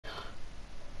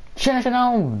Tjena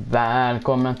och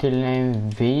välkomna till en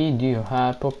video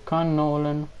här på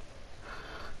kanalen.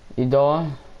 Idag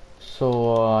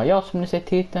så, som ni ser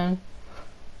titeln,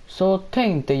 så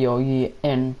tänkte jag ge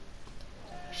en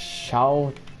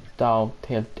shoutout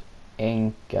helt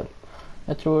enkelt.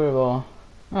 Jag tror det var,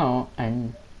 det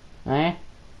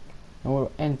var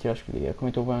en till jag skulle ge, jag kommer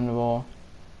inte ihåg vem det var.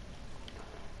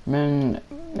 Men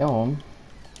ja,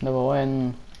 det var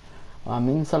en, jag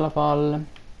minns i alla fall.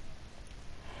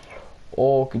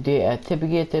 Och det är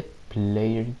TPG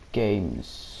Player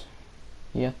Games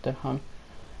heter han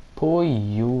på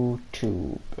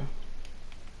YouTube.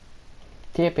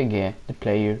 TPG The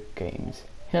Player Games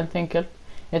helt enkelt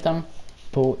heter han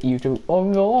på YouTube.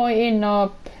 Och gå in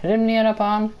och prenumerera på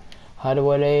han. Hade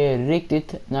varit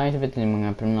riktigt nice. Jag vet inte hur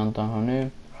många prenumeranter han har nu,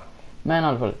 men i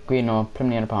alla fall gå in och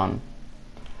prenumerera på han.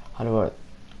 Hade varit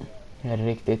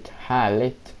riktigt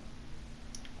härligt.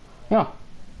 Ja,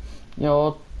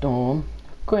 då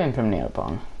går jag in och prenumerera på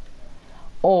han.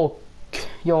 Och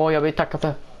ja, jag vill tacka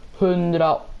för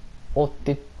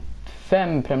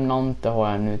 185 prenumeranter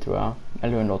har jag nu, tror jag.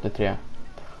 Eller 183.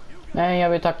 Men jag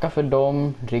vill tacka för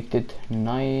dem. Riktigt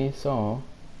nice.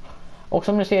 Och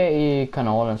som ni ser i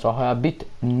kanalen så har jag bytt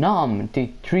namn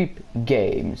till Trip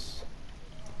Games.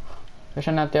 Jag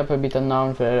känner att jag får byta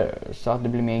namn för så att det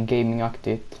blir mer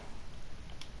gamingaktigt.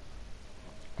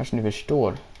 Kanske ni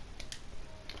förstår.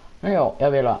 Men ja,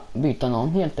 jag vill byta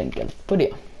namn helt enkelt på det.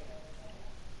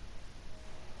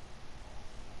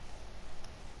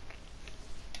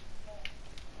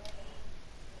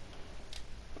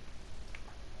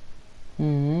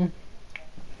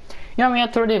 Ja, men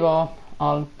jag tror det var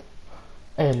allt.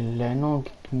 Eller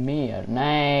något mer.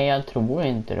 Nej, jag tror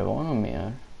inte det var något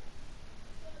mer.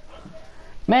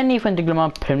 Men ni får inte glömma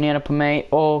att prenumerera på mig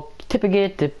och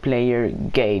TPG The Player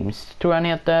Games tror jag han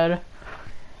heter.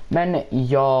 Men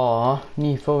ja,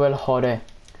 ni får väl ha det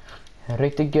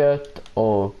riktigt gött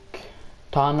och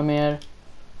ta hand om er.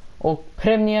 Och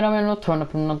prenumerera med något 200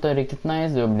 prenumeranter riktigt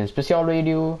nice. Det blir en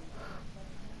specialvideo.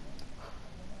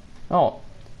 Ja,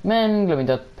 men glöm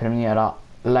inte att prenumerera,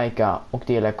 likea och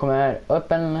dela. Kommer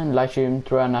upp en livestream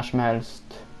tror jag när som helst.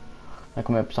 Den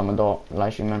kommer upp samma dag,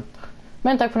 livestreamen.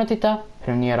 Men tack för att ni tittade.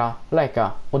 Prenumerera,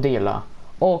 likea och dela.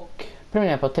 Och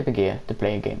prenumerera på TPG The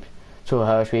Player Games. Så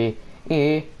hörs vi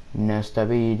i nästa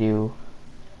video.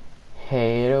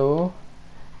 Hej då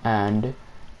and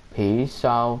peace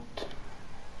out.